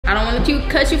want to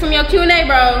cut you from your Q&A,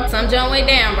 bro. Some junk went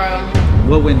down, bro.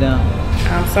 What went down?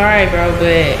 I'm sorry, bro,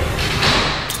 but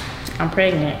I'm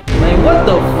pregnant. Man, what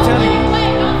the fuck?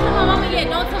 Wait, don't tell my mama yet.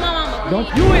 Don't tell my mama. Don't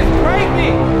you is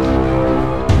pregnant.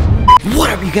 What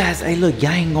up, you guys? Hey, look,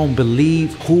 y'all ain't gonna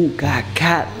believe who got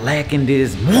caught lacking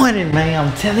this morning, man.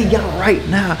 I'm telling y'all right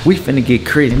now, we finna get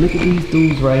crazy. Look at these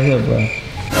dudes right here, bro.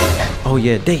 Oh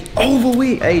yeah, they over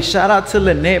with. Hey, shout out to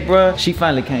Lynette, bro. She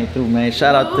finally came through, man.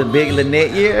 Shout out to big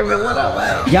Lynette. Yeah, man, what up,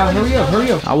 man? Y'all hurry up,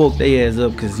 hurry up. I woke their ass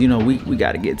up because, you know, we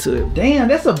gotta get to it. Damn,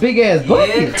 that's a big ass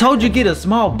bucket. Yeah. Told you get a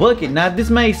small bucket. Now, this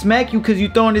may smack you because you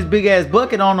throwing this big ass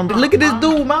bucket on them. Look at this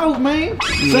dude mouth, man.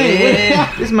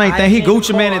 Yeah. This man think he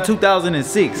Gucci Man in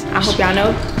 2006. I hope y'all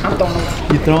know I'm throwing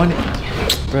them. You throwing it?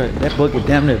 Bro, that bucket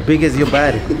damn near big as your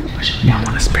body. Y'all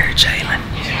want to spare Jalen?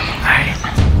 All right.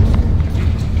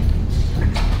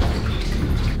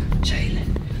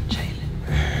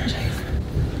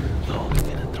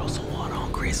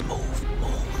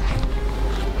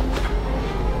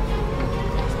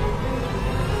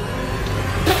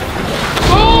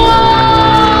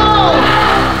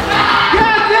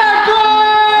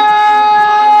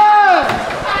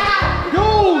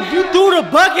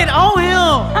 Bucket on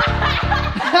him.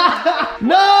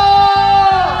 No!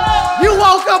 You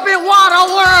woke up in Water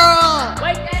World.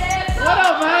 Wake that ass What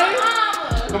up, man?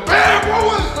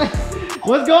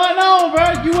 What's going on,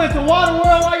 bro? You went to Water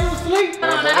World while you was asleep?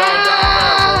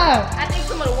 I think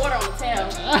some of the water on the tail.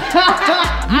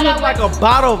 You look like a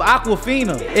bottle of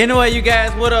Aquafina. Anyway, you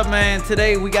guys, what up, man?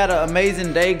 Today we got an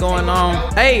amazing day going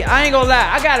on. Hey, I ain't gonna lie,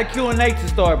 I got a Q&A to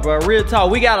start, bro. Real talk,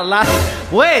 we got a lot.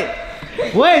 Wait.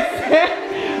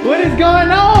 What is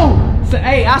going on? So,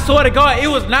 hey, I swear to God, it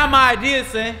was not my idea,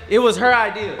 son. It was her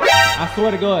idea. I swear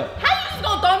to God. How you just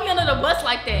gonna throw me under the bus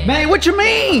like that? Man, what you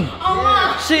mean? Oh,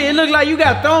 my. Shit, it looked like you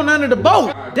got thrown under the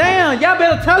boat. Damn, y'all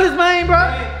better tell his man,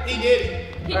 bro. He did it.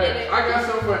 Hey, I got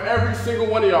something for every single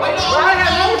one of y'all. I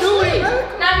had to do it,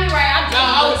 man. Not me, right?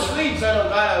 I was asleep, son.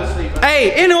 I was asleep.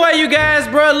 Hey, anyway, you guys,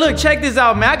 bro, look, check this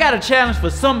out, man. I got a challenge for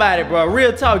somebody, bro.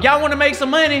 Real talk. Y'all want to make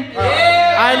some money?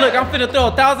 Yeah. All right, look, I'm finna throw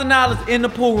 $1,000 in the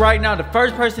pool right now. The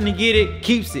first person to get it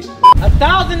keeps it.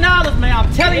 $1,000, man.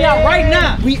 I'm telling y'all right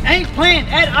now, we ain't playing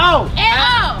at all.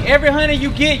 At all. Every 100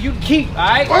 you get, you keep. All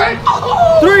right.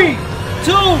 3,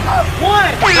 2, 1.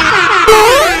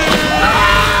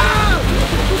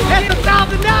 That's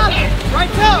 $1,000. Right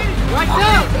up.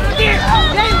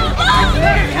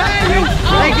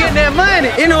 Ain't getting that money.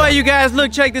 Anyway, you guys,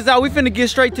 look, check this out. We finna get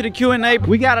straight to the Q&A.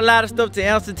 We got a lot of stuff to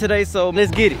answer today, so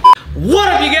let's get it. What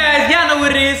up, you guys? Y'all know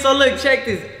what it is, so look, check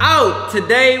this out.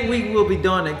 Today, we will be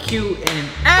doing a Q&A.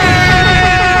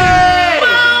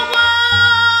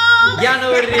 Y'all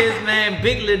know what it is, man.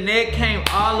 Big Lynette came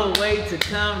all the way to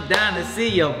come down to see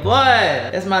your boy.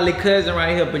 That's my little cousin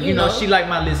right here, but you know, she like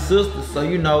my little sister, so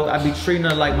you know, I be treating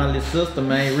her like my little sister,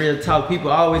 man. Real talk, people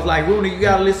always like, Rooney, you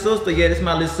got a little sister? Yeah, this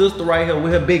my little sister right here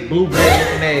with her big blue bag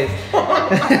looking ass.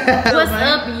 What's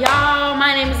up, y'all?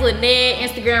 My name is Lynette,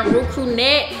 Instagram Runiktv,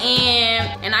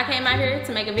 and I came out here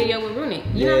to make a video with Runik.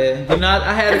 You know,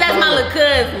 I had. That's my little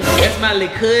cousin. That's my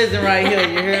little cousin right here.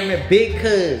 You hear me? Big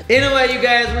cousin. Anyway, you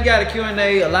guys, we got a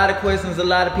Q&A. A lot of questions. A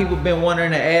lot of people been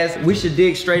wondering to ask. We should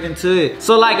dig straight into it.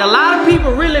 So, like, a lot of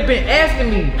people really been asking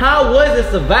me, how was it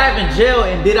surviving jail,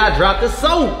 and did I drop the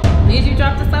soap? Did you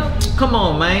drop the soap? Come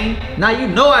on, man. Now you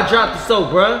know I dropped the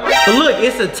soap, bruh. But look,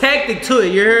 it's a tactic to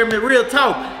it. You hear me? Real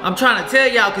talk. I'm trying to tell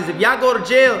y'all, because if y'all go to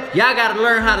jail, y'all got to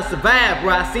learn how to survive,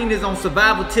 bro. I seen this on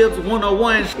Survival Tips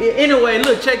 101. Anyway,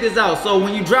 look, check this out. So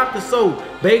when you drop the soap,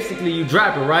 basically you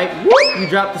drop it, right? You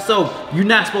drop the soap. You're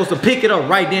not supposed to pick it up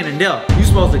right then and there. You're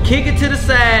supposed to kick it to the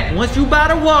side. Once you by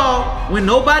the wall, when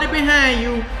nobody behind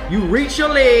you, you reach your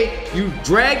leg, you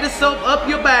drag the soap up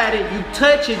your body, you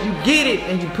touch it, you get it,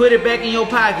 and you put it back in your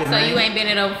pocket, so man. You ain't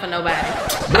bending over for nobody.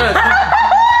 Bruh,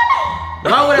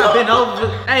 why would I been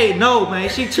over? Hey, no, man,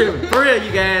 she tripping. For real,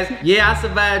 you guys. Yeah, I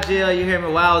survived jail, you hear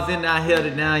me? While I was in there, I held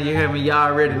it down, you hear me?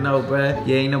 Y'all already know, bruh.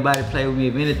 Yeah, ain't nobody play with me.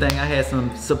 If anything, I had some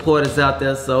supporters out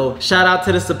there, so shout out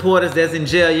to the supporters that's in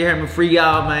jail, you hear me? Free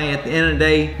y'all, man. At the end of the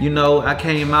day, you know, I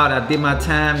came out, I did my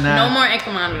time now. No more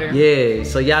ankle monitor. Yeah,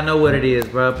 so y'all know what it is,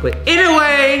 bruh. But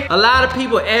anyway, a lot of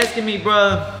people asking me,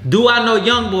 bruh, do I know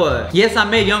YoungBoy? Yes, I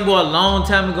met YoungBoy a long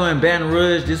time ago in Baton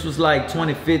Rouge. This was like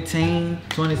 2015,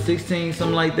 2016. 15,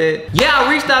 something like that. Yeah,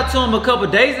 I reached out to him a couple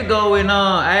days ago and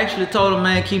I actually told him,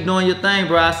 man, keep doing your thing,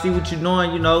 bro. I see what you're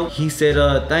doing, you know. He said,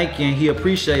 thank you, and he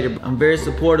appreciated it. I'm very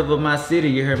supportive of my city,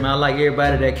 you hear me? I like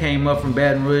everybody that came up from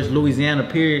Baton Rouge, Louisiana,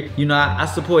 period. You know, I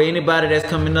support anybody that's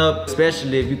coming up,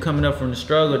 especially if you're coming up from the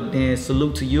struggle, then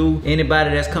salute to you.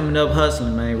 Anybody that's coming up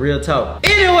hustling, man, real talk.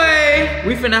 Anyway,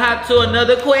 we finna hop to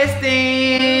another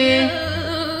question.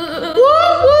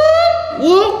 Whoop,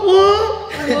 whoop, whoop.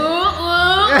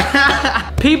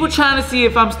 People trying to see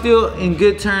if I'm still in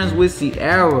good terms with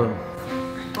Ciara.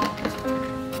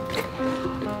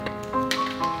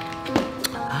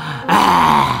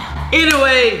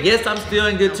 Anyway, yes, I'm still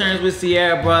in good terms with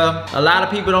Ciara, bro. A lot of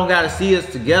people don't gotta see us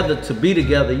together to be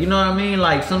together. You know what I mean?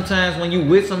 Like sometimes when you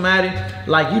with somebody,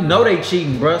 like you know they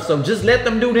cheating, bro. So just let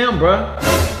them do them, bro.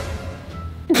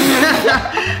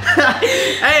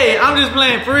 Hey, I'm just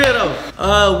playing for real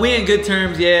though. We in good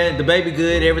terms, yeah. The baby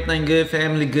good, everything good,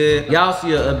 family good. Y'all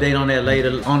see an update on that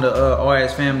later on the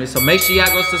RS family. So make sure y'all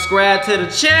go subscribe to the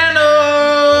channel.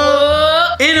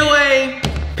 Anyway,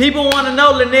 people want to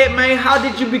know, Lynette, man, how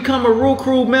did you become a Rule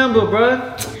Crew member,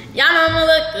 bruh? Y'all know I'm a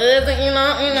little cousin, you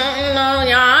know,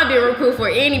 y'all, I'll be a recruit for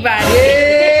anybody.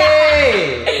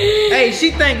 Yeah. Hey,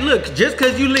 she think, look, just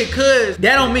cause you lit cuz,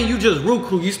 that don't mean you just Rule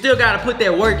Crew. You still gotta put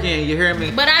that work in, you hear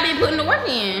me? But I been putting the work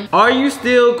in. Are you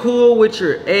still cool with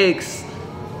your ex?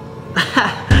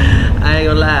 I ain't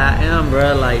gonna lie, I am,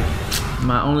 bruh. Like,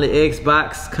 my only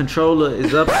Xbox controller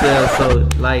is up there, so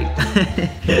like,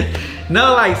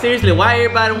 no, like seriously, why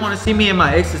everybody wanna see me and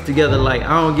my exes together? Like,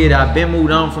 I don't get it. I've been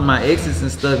moved on from my exes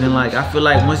and stuff, and like, I feel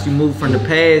like once you move from the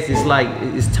past, it's like,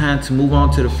 it's time to move on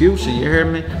to the future, you hear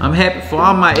me? I'm happy for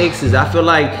all my exes. I feel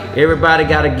like everybody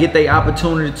gotta get their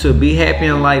opportunity to be happy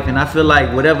in life, and I feel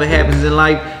like whatever happens in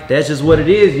life, that's just what it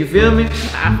is, you feel me?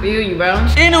 I feel you, bro.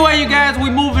 Anyway, you guys, we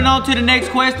moving on to the next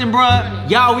question, bruh.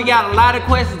 Y'all, we got a lot of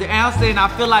questions to answer, and I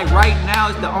feel like right now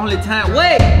is the only time.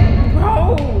 Wait!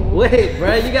 Bro! Wait,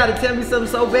 bro, you gotta tell me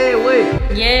something so bad,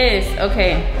 wait. Yes,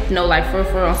 okay. No, like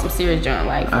for on some serious junk,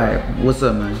 like. All right, what's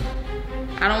up, man?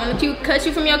 I don't want to cut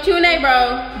you from your Q&A,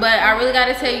 bro, but I really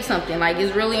gotta tell you something. Like,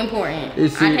 it's really important.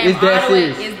 It's that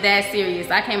serious. It's that serious.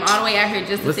 I came all the way out here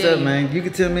just to tell you. What's up, man? You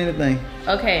can tell me anything.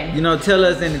 Okay. You know, tell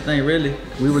us anything, really.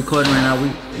 We recording right now.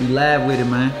 We live with it,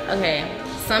 man. Okay.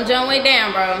 Some junk went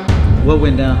down, bro. What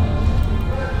went down?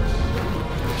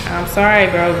 I'm sorry,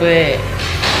 bro, but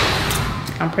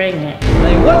I'm pregnant.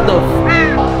 Man, what the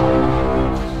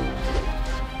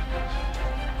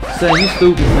f? Son, you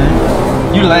stupid,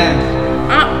 man. You lying.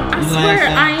 I swear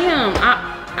I am.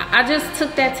 I just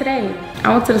took that today.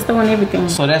 I went to the store and everything.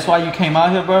 So that's why you came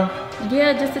out here, bro?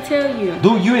 Yeah, just to tell you.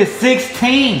 Dude, you is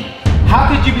 16. How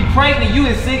could you be pregnant? You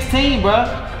is 16, bro.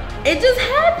 It just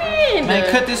happened. Man,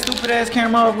 cut this stupid ass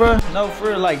camera off, bro. No, for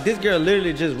real, like this girl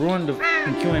literally just ruined the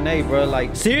f***ing Q&A, bro.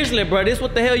 Like, seriously, bro, this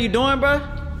what the hell you doing, bro?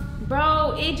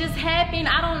 Bro, it just happened.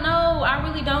 I don't know. I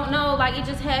really don't know. Like, it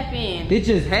just happened. It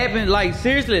just happened. Like,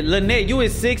 seriously, Lynette, you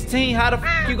is 16. How the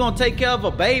f you gonna take care of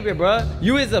a baby, bro?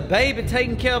 You is a baby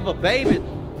taking care of a baby.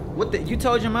 What the? You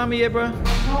told your mama yet, bro? No,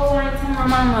 I ain't tell my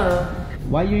mama.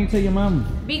 Why you ain't tell your mama?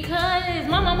 Because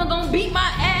my mama gonna beat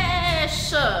my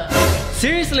ass.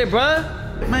 Seriously, bro?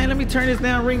 Man, let me turn this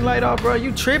damn ring light off, bro.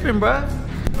 You tripping, bro?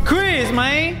 Chris,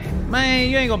 man. Man,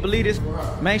 you ain't gonna believe this.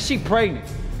 Man, she pregnant.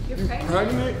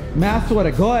 Pregnant? Man, I swear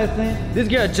to God, son. This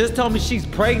girl just told me she's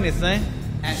pregnant, son.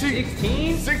 At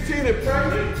 16? 16 and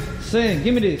pregnant? Son,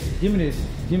 give me this. Give me this.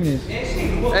 Give me this.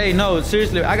 Hey, no,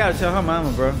 seriously, I gotta tell her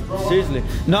mama, bro. Seriously.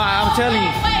 No, I'm telling you.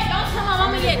 Wait, don't tell my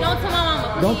mama yet. Don't tell my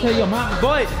mama. Please. Don't tell your mama.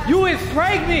 Boy, you is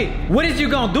pregnant. What is you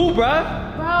gonna do, bro?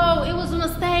 Bro, it was a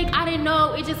mistake. I didn't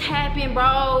know. It just happened,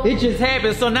 bro. It just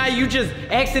happened. So now you just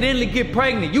accidentally get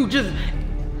pregnant. You just...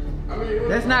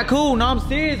 That's not cool. No, I'm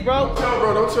serious, bro.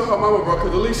 Don't tell her mama, bro,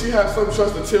 because at least she has some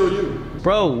trust to tell you.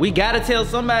 Bro, we gotta tell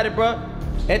somebody, bro.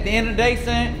 At the end of the day,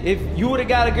 son, if you would've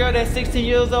got a girl that's 16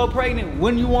 years old pregnant,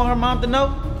 wouldn't you want her mom to know?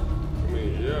 I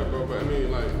mean, yeah, bro, but I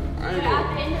mean, like, I ain't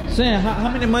gonna... Son, how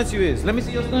many months you is? Let me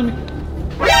see your stomach.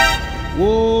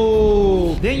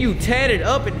 Whoa. Then you tatted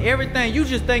up and everything. You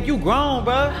just think you grown,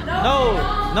 bro.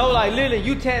 No, like literally,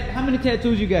 you how many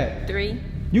tattoos you got? 3.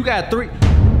 You got 3.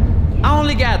 I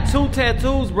only got 2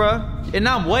 tattoos, bro. And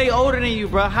I'm way older than you,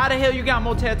 bro. How the hell you got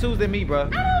more tattoos than me, bro? I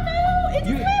don't know. It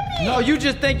just happened. No, you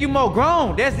just think you more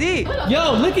grown. That's it.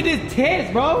 Yo, look at this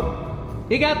test, bro.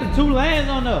 It got the 2 lines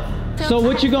on there. So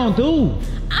what you gonna do?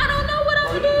 I don't know what I'm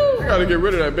gonna do. You gotta get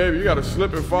rid of that baby. You gotta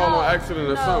slip and fall on accident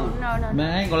or something. No. Man,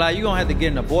 I ain't gonna lie. You gonna have to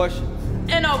get an abortion.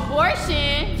 An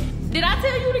abortion? Did I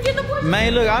tell you to get an abortion?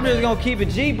 Man, look, I'm just gonna keep it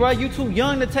G, bro. You too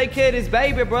young to take care of this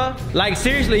baby, bro. Like,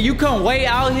 seriously, you come way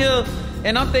out here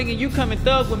And I'm thinking you coming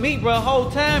thug with me, bro. Whole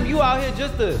time you out here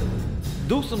just to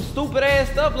do some stupid ass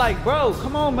stuff. Like, bro,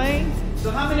 come on, man.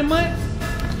 So how many months?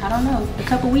 I don't know. A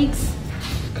couple weeks.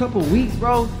 Couple weeks,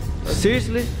 bro.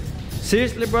 Seriously?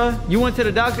 Seriously, bro? You went to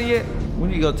the doctor yet? We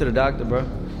need to go to the doctor, bro.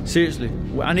 Seriously.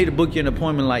 I need to book you an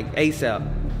appointment like ASAP.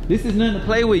 This is nothing to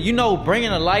play with. You know,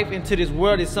 bringing a life into this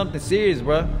world is something serious,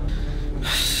 bro.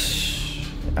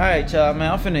 All right, y'all,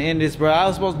 man. I'm finna end this, bro. I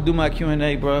was supposed to do my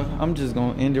Q&A, bro. I'm just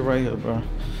gonna end it right here, bro.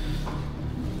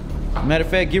 Matter of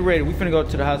fact, get ready. We finna go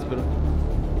to the hospital.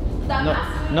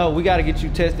 No, we gotta get you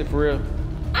tested for real.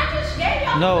 I just gave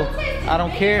y'all No, the test. I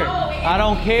don't care. I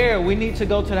don't care. We need to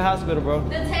go to the hospital, bro.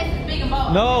 The test is big and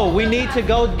bold. No, we need to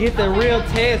go get the real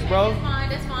test, bro.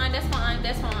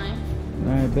 That's fine.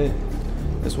 All right, bet.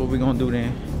 That's what we gonna do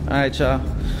then. All right, y'all.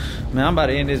 Man, I'm about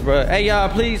to end this, bro. Hey, y'all,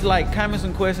 please like, comment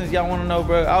some questions y'all want to know,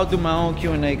 bro. I'll do my own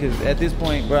Q&A because at this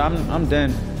point, bro, I'm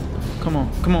done. Come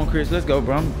on, Chris, let's go,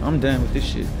 bro. I'm done with this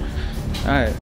shit. All right.